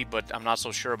safety, but I'm not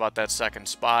so sure about that second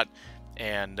spot.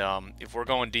 And if we're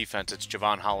going defense, it's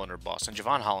Javon Holland or bust. And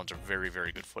Javon Holland's a very,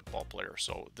 very good football player.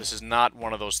 So this is not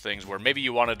one of those things where maybe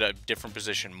you wanted a different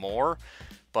position more,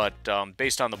 but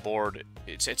based on the board,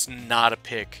 it's not a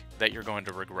pick that you're going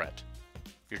to regret.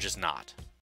 You're just not.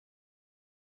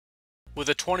 With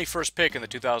the 21st pick in the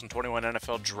 2021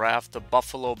 NFL Draft, the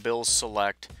Buffalo Bills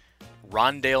select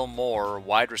Rondale Moore,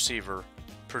 wide receiver,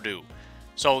 Purdue.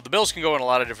 So the Bills can go in a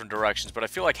lot of different directions, but I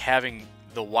feel like having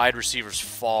the wide receivers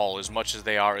fall as much as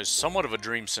they are is somewhat of a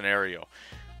dream scenario.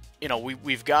 You know,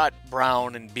 we've got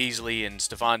Brown and Beasley and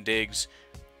Stephon Diggs.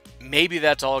 Maybe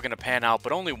that's all going to pan out,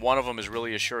 but only one of them is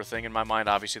really a sure thing in my mind.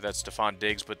 Obviously, that's Stephon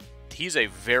Diggs, but he's a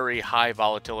very high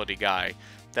volatility guy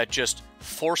that just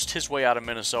forced his way out of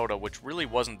Minnesota, which really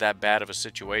wasn't that bad of a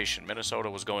situation. Minnesota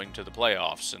was going to the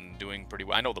playoffs and doing pretty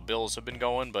well. I know the Bills have been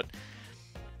going, but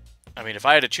I mean, if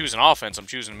I had to choose an offense, I'm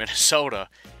choosing Minnesota.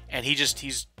 And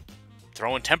he's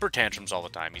throwing temper tantrums all the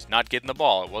time. He's not getting the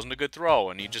ball. It wasn't a good throw,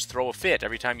 and you just throw a fit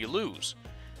every time you lose.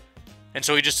 And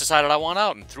so he just decided I want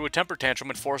out and threw a temper tantrum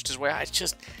and forced his way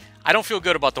out. I don't feel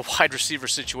good about the wide receiver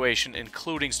situation,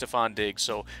 including Stephon Diggs.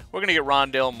 So we're going to get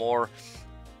Rondale Moore.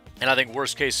 And I think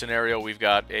worst case scenario, we've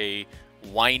got a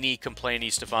whiny, complainy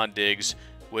Stephon Diggs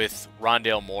with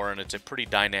Rondale Moore, and it's a pretty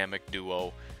dynamic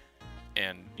duo.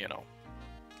 And, you know,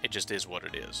 it just is what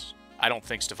it is. I don't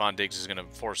think Stephon Diggs is going to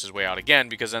force his way out again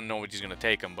because then nobody's going to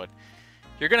take him. But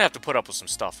you're going to have to put up with some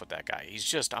stuff with that guy. He's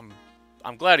just,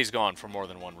 I'm glad he's gone for more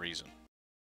than one reason.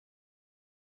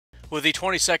 With the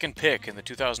 22nd pick in the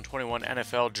 2021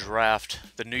 NFL Draft,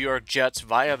 the New York Jets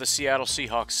via the Seattle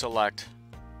Seahawks select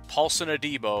Paulson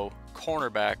Adebo,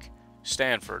 cornerback,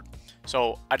 Stanford.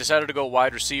 So I decided to go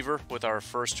wide receiver with our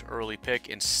first early pick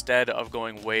instead of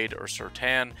going Wade or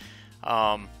Surtain.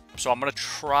 So I'm going to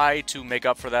try to make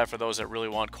up for that for those that really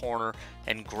want corner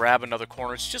and grab another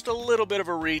corner. It's just a little bit of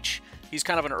a reach. He's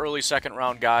kind of an early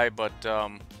second-round guy, but,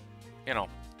 you know,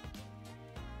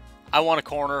 I want a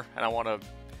corner, and I want to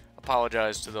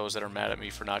apologize to those that are mad at me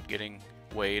for not getting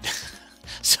Wade.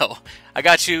 So I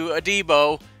got you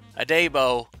Adebo,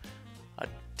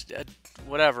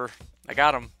 whatever. I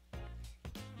got him.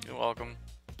 You're welcome.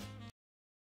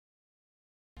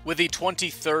 With the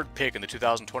 23rd pick in the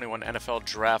 2021 NFL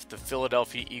Draft, the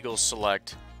Philadelphia Eagles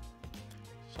select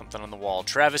something on the wall.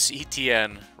 Travis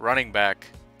Etienne, running back,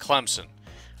 Clemson.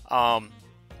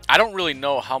 I don't really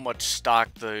know how much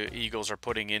stock the Eagles are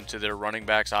putting into their running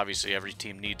backs. Obviously, every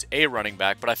team needs a running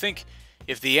back, but I think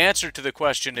if the answer to the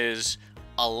question is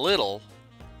a little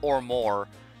or more,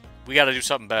 we got to do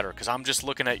something better, because I'm just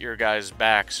looking at your guys'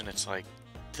 backs, and it's like,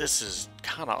 this is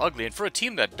kind of ugly. And for a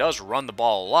team that does run the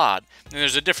ball a lot, and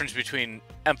there's a difference between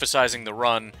emphasizing the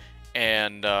run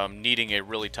and needing a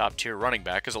really top-tier running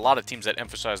back, because a lot of teams that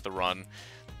emphasize the run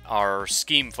are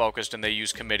scheme-focused and they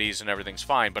use committees and everything's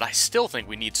fine, but I still think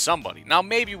we need somebody. Now,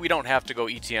 maybe we don't have to go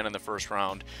ETN in the first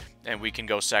round, and we can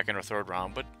go second or third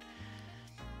round, but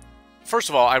first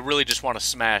of all, I really just want to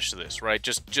smash this, right?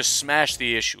 Just smash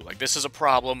the issue. Like, this is a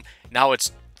problem. Now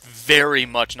it's very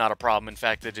much not a problem. In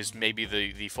fact, it is maybe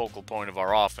the focal point of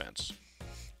our offense.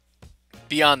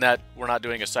 Beyond that, we're not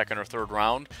doing a second or third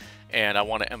round, and I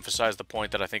want to emphasize the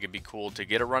point that I think it'd be cool to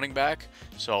get a running back.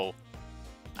 So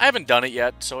I haven't done it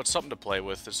yet, so it's something to play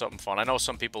with. It's something fun. I know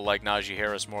some people like Najee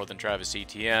Harris more than Travis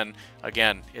Etienne.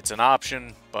 Again, it's an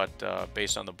option, but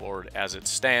based on the board as it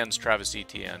stands, Travis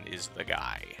Etienne is the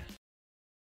guy.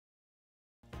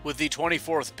 With the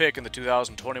 24th pick in the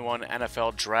 2021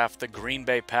 NFL Draft, the Green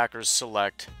Bay Packers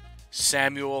select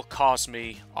Samuel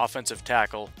Cosmi, offensive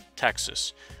tackle,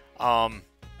 Texas. I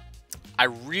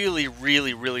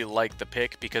really like the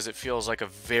pick because it feels like a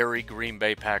very Green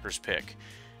Bay Packers pick.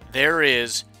 There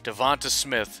is Devonta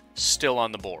Smith still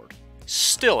on the board.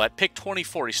 Still, at pick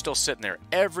 24, he's still sitting there.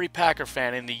 Every Packer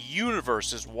fan in the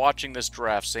universe is watching this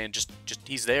draft saying, just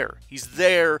he's there. He's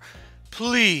there.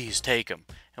 Please take him.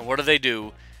 And what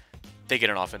do? They get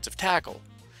an offensive tackle.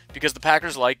 Because the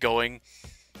Packers like going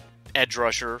edge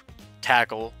rusher,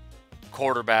 tackle,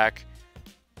 quarterback,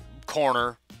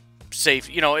 corner, safe.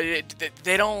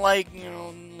 They don't like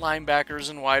linebackers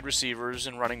and wide receivers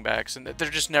and running backs, and they're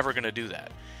just never going to do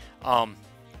that.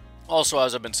 Also,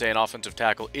 as I've been saying, offensive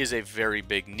tackle is a very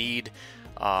big need.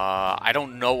 I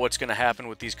don't know what's going to happen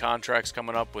with these contracts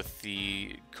coming up with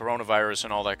the coronavirus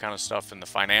and all that kind of stuff and the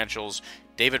financials.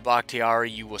 David Bakhtiari,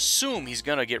 you assume he's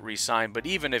going to get re-signed, but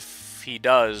even if he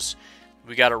does,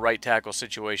 we got a right tackle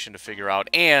situation to figure out.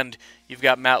 And you've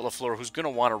got Matt LaFleur, who's going to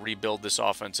want to rebuild this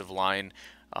offensive line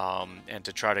and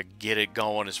to try to get it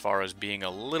going as far as being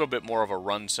a little bit more of a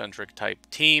run-centric type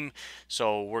team.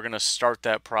 So we're going to start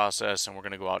that process, and we're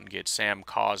going to go out and get Sam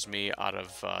Cosmi out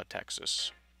of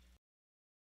Texas.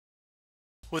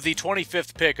 With the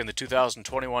 25th pick in the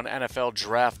 2021 NFL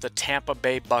Draft, the Tampa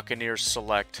Bay Buccaneers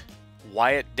select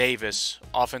Wyatt Davis,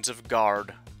 offensive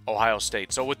guard, Ohio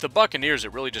State. So with the Buccaneers,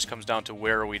 it really just comes down to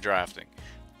where are we drafting.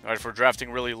 All right, if we're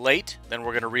drafting really late, then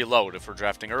we're going to reload. If we're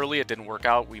drafting early, it didn't work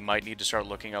out, we might need to start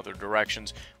looking other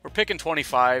directions. We're picking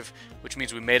 25, which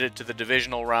means we made it to the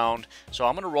divisional round. So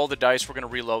I'm going to roll the dice. We're going to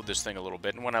reload this thing a little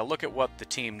bit. And when I look at what the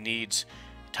team needs,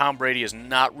 Tom Brady is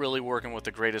not really working with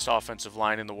the greatest offensive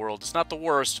line in the world. It's not the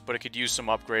worst, but it could use some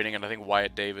upgrading, and I think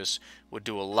Wyatt Davis would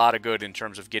do a lot of good in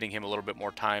terms of getting him a little bit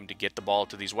more time to get the ball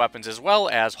to these weapons, as well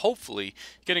as, hopefully,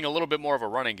 getting a little bit more of a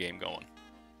running game going.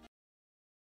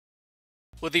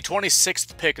 With the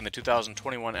 26th pick in the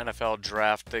 2021 NFL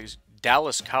Draft, the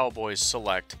Dallas Cowboys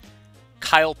select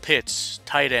Kyle Pitts,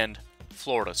 tight end,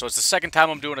 Florida. So it's the second time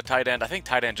I'm doing a tight end. I think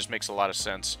tight end just makes a lot of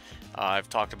sense. I've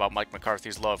talked about Mike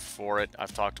McCarthy's love for it.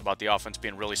 I've talked about the offense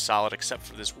being really solid, except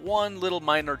for this one little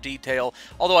minor detail.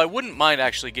 Although I wouldn't mind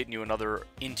actually getting you another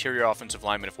interior offensive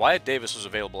lineman. If Wyatt Davis was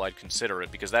available, I'd consider it,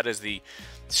 because that is the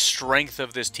strength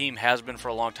of this team, has been for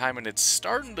a long time, and it's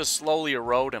starting to slowly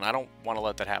erode, and I don't want to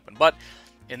let that happen. But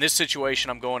in this situation,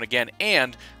 I'm going again.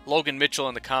 And Logan Mitchell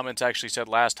in the comments actually said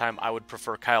last time I would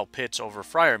prefer Kyle Pitts over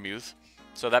Freiermuth.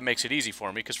 So that makes it easy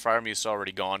for me, because Freiermuth's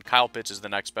already gone. Kyle Pitts is the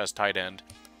next best tight end.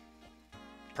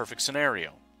 Perfect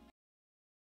scenario.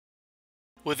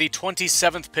 With the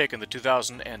 27th pick in the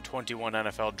 2021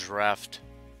 NFL Draft,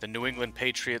 the New England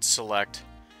Patriots select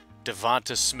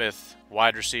Devonta Smith,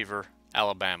 wide receiver,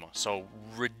 Alabama. So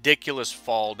ridiculous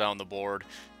fall down the board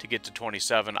to get to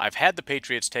 27. I've had the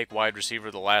Patriots take wide receiver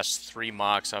the last 3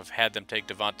 mocks. I've had them take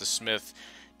Devonta Smith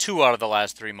 2 out of the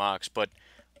last 3 mocks. But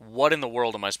what in the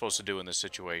world am I supposed to do in this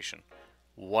situation?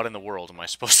 What in the world am I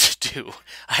supposed to do?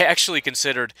 I actually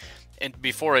considered, and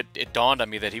before it dawned on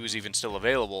me that he was even still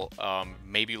available,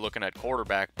 maybe looking at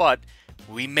quarterback, but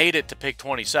we made it to pick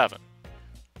 27.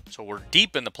 So we're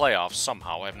deep in the playoffs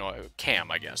somehow. I have no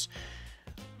Cam, I guess.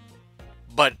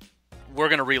 But we're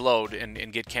going to reload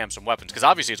and get Cam some weapons, because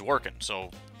obviously it's working.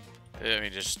 So, I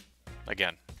mean, just,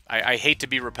 again, I hate to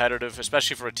be repetitive,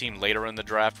 especially for a team later in the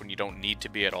draft when you don't need to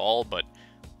be at all, but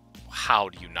how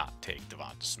do you not take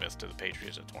Devonta Smith to the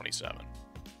Patriots at 27?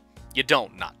 You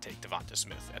don't not take Devonta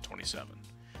Smith at 27.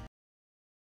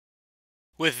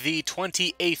 With the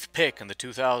 28th pick in the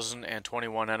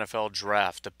 2021 NFL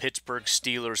Draft, the Pittsburgh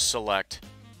Steelers select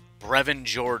Brevin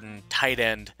Jordan, tight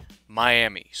end,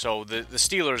 Miami. So the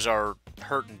Steelers are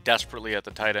hurting desperately at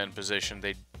the tight end position.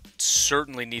 They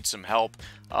certainly need some help.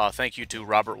 Thank you to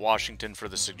Robert Washington for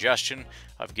the suggestion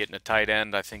of getting a tight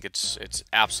end. I think it's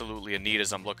absolutely a need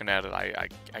as I'm looking at it.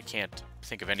 I can't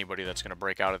think of anybody that's going to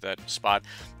break out at that spot.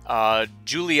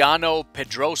 Giuliano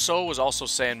Pedroso was also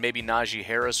saying maybe Najee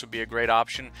Harris would be a great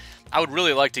option. I would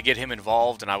really like to get him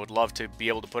involved, and I would love to be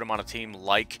able to put him on a team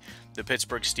like the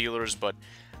Pittsburgh Steelers, but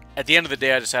at the end of the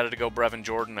day, I decided to go Brevin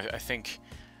Jordan. I think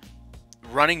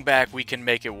running back, we can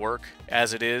make it work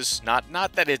as it is. Not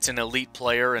that it's an elite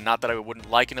player, and not that I wouldn't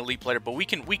like an elite player, but we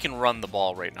can run the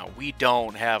ball right now. We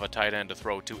don't have a tight end to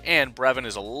throw to, and Brevin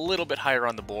is a little bit higher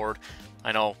on the board.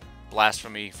 I know,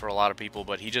 blasphemy for a lot of people,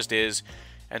 but he just is,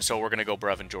 and so we're going to go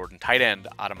Brevin Jordan, tight end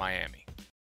out of Miami.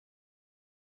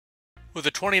 With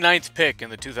the 29th pick in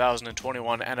the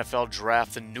 2021 NFL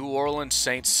Draft, the New Orleans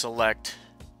Saints select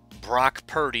Brock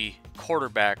Purdy,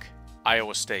 quarterback,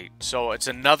 Iowa State. So it's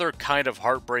another kind of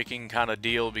heartbreaking kind of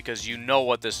deal, because you know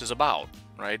what this is about,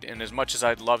 right? And as much as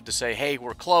I'd love to say, hey,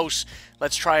 we're close,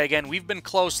 let's try again. We've been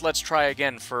close, let's try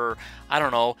again for, I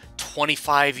don't know,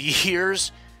 25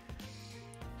 years.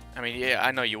 I mean, yeah,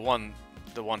 I know you won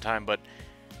the one time, but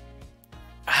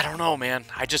I don't know, man.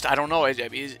 I don't know.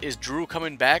 Is Drew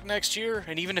coming back next year?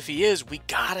 And even if he is, we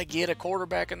got to get a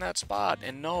quarterback in that spot.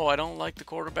 And no, I don't like the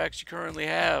quarterbacks you currently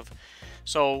have.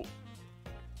 So,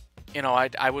 you know,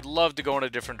 I would love to go in a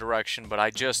different direction, but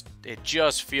it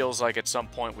just feels like at some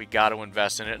point we got to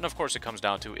invest in it. And of course it comes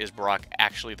down to, is Brock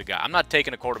actually the guy? I'm not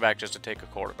taking a quarterback just to take a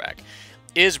quarterback.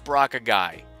 Is Brock a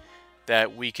guy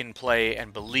that we can play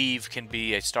and believe can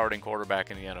be a starting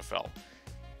quarterback in the NFL?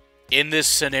 In this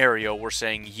scenario, we're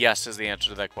saying yes is the answer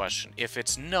to that question. If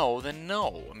it's no, then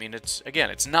no. I mean,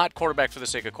 it's not quarterback for the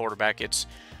sake of quarterback. It's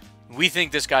we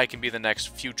think this guy can be the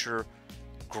next future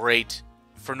great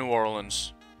for New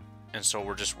Orleans, and so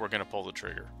we're going to pull the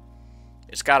trigger.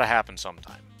 It's got to happen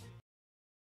sometime.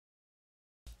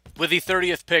 With the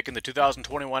 30th pick in the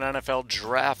 2021 NFL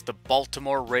Draft, the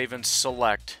Baltimore Ravens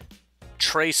select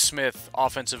Trey Smith,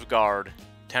 offensive guard,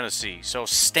 Tennessee. So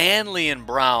Stanley and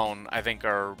Brown, I think,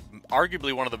 are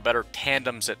arguably one of the better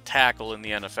tandems at tackle in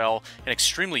the NFL, and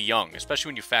extremely young, especially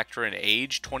when you factor in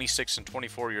age, 26 and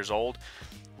 24 years old.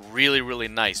 Really, really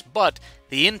nice. But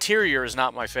the interior is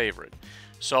not my favorite.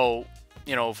 So,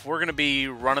 if we're going to be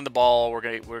running the ball, we're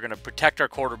going to protect our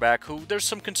quarterback, who there's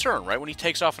some concern, right? When he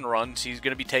takes off and runs, he's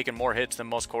going to be taking more hits than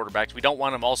most quarterbacks. We don't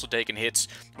want him also taking hits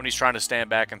when he's trying to stand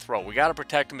back and throw. We got to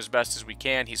protect him as best as we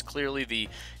can. He's clearly the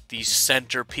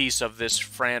centerpiece of this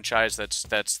franchise that's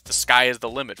the sky is the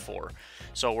limit for.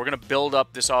 So we're going to build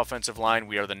up this offensive line.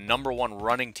 We are the #1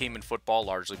 running team in football,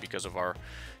 largely because of our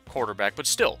quarterback. But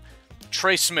still,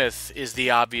 Trey Smith is the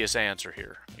obvious answer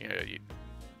here.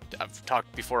 I've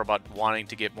talked before about wanting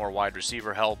to get more wide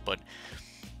receiver help, but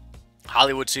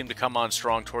Hollywood seemed to come on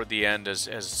strong toward the end, as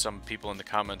some people in the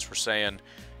comments were saying.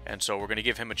 And so we're going to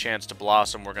give him a chance to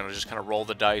blossom. We're going to just kind of roll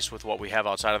the dice with what we have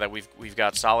outside of that. We've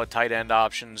got solid tight end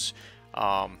options.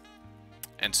 And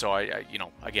so,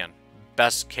 again,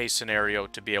 best case scenario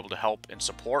to be able to help and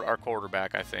support our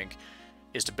quarterback, I think,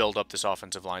 is to build up this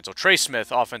offensive line. So Trey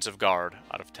Smith, offensive guard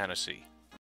out of Tennessee.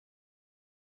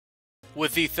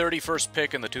 With the 31st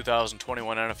pick in the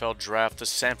 2021 NFL Draft, the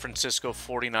San Francisco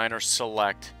 49ers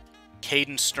select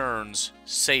Caden Stearns,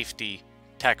 safety,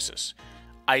 Texas.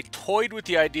 I toyed with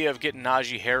the idea of getting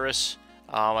Najee Harris.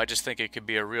 I just think it could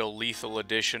be a real lethal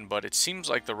addition, but it seems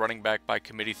like the running back by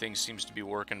committee thing seems to be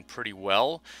working pretty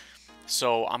well.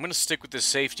 So I'm going to stick with this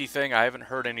safety thing. I haven't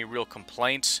heard any real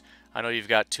complaints. I know you've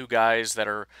got two guys that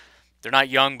they're not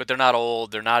young, but they're not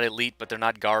old. They're not elite, but they're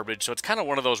not garbage. So it's kind of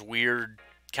one of those weird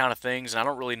kind of things, and I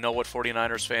don't really know what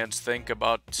 49ers fans think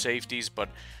about safeties, but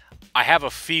I have a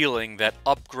feeling that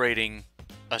upgrading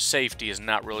a safety is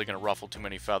not really going to ruffle too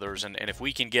many feathers, and if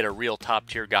we can get a real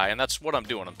top-tier guy, and that's what I'm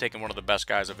doing. I'm taking one of the best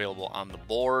guys available on the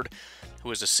board,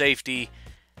 who is a safety.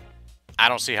 I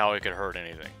don't see how it could hurt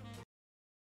anything.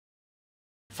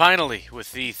 Finally,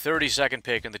 with the 32nd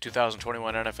pick in the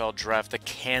 2021 NFL Draft, the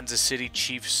Kansas City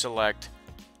Chiefs select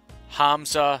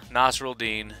Hamza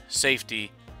Nasruddin,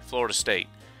 safety, Florida State.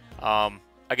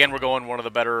 Again, we're going one of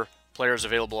the better players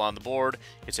available on the board.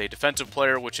 It's a defensive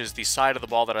player, which is the side of the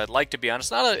ball that I'd like to be on.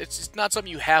 It's not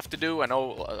something you have to do. I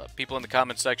know people in the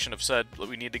comments section have said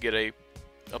we need to get a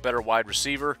better wide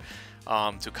receiver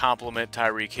to complement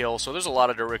Tyreek Hill. So there's a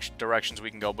lot of directions we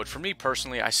can go. But for me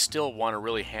personally, I still want to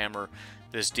really hammer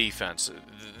this defense.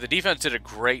 The defense did a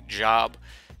great job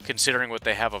considering what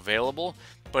they have available,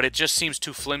 but it just seems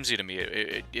too flimsy to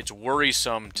me. It's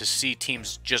worrisome to see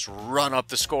teams just run up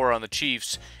the score on the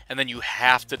Chiefs, and then you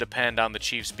have to depend on the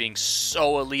Chiefs being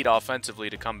so elite offensively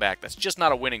to come back. That's just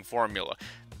not a winning formula.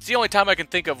 It's the only time I can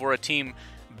think of where a team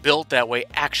built that way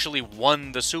actually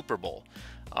won the Super Bowl.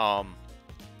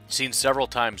 Seen several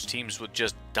times teams with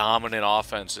just dominant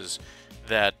offenses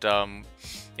that,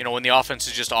 when the offense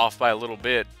is just off by a little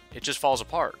bit, it just falls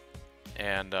apart.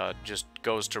 And just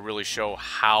goes to really show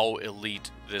how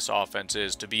elite this offense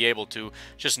is, to be able to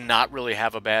just not really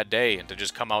have a bad day and to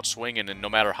just come out swinging, and no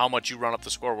matter how much you run up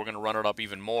the score, we're going to run it up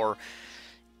even more.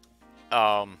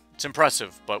 It's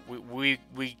impressive, but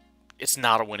it's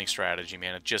not a winning strategy,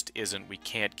 man. It just isn't. We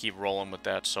can't keep rolling with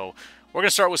that. So we're going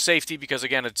to start with safety because,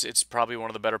 again, it's probably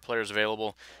one of the better players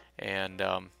available, and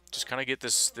just kind of get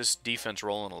this defense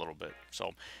rolling a little bit.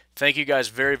 So thank you guys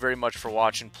very, very much for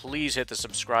watching. Please hit the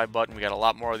subscribe button. We got a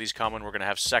lot more of these coming. We're going to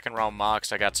have second-round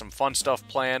mocks. I got some fun stuff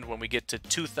planned. When we get to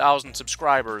 2,000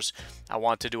 subscribers, I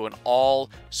want to do an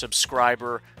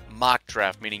all-subscriber mock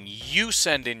draft, meaning you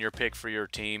send in your pick for your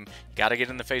team. Got to get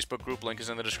in the Facebook group. Link is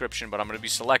in the description, but I'm going to be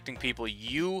selecting people.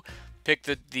 You pick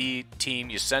the team,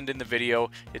 you send in the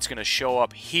video, it's going to show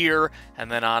up here,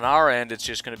 and then on our end, it's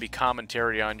just going to be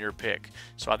commentary on your pick.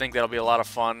 So I think that'll be a lot of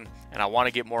fun, and I want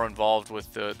to get more involved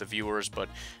with the viewers, but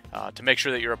to make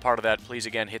sure that you're a part of that, please,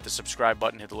 again, hit the subscribe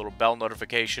button, hit the little bell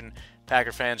notification.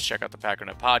 Packer fans, check out the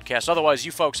Packernet podcast. Otherwise,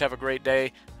 you folks have a great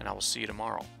day, and I will see you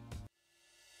tomorrow.